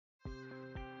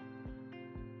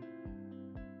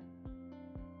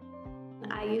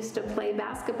I used to play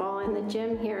basketball in the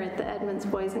gym here at the Edmonds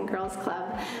Boys and Girls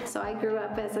Club. So I grew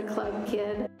up as a club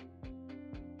kid.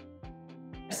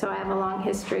 So I have a long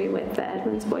history with the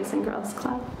Edmonds Boys and Girls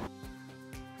Club.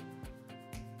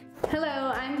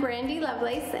 Hello, I'm Brandy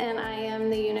Lovelace, and I am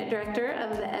the unit director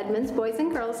of the Edmonds Boys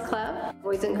and Girls Club.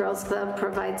 Boys and Girls Club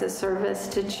provides a service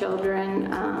to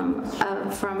children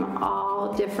from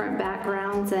all different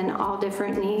backgrounds and all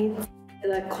different needs.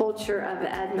 The culture of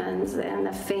Edmonds and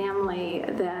the family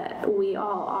that we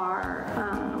all are,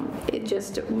 it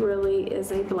just really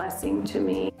is a blessing to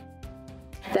me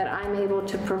that I'm able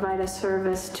to provide a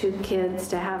service to kids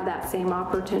to have that same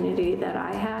opportunity that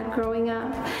I had growing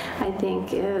up, I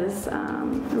think is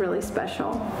really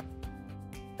special.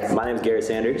 My name is Gary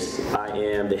Sanders. I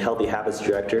am the Healthy Habits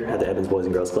Director at the Edmonds Boys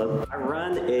and Girls Club. I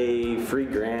run a free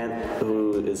grant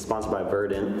who is sponsored by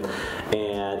Verdant,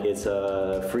 and it's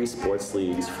a free sports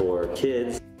leagues for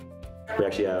kids. We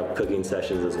actually have cooking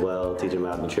sessions as well, teaching them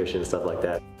about nutrition and stuff like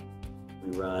that.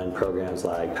 We run programs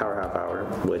like Power Half Hour,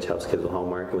 which helps kids with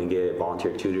homework. We get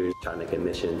volunteer tutors, try to make a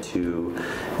mission to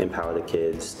empower the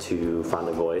kids to find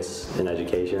their voice in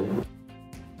education.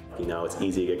 You know, it's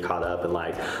easy to get caught up in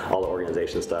like all the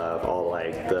organization stuff, all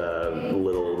like the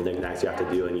little knickknacks you have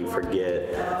to do, and you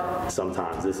forget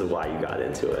sometimes this is why you got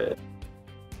into it.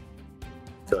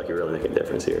 I feel like you really make a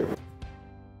difference here.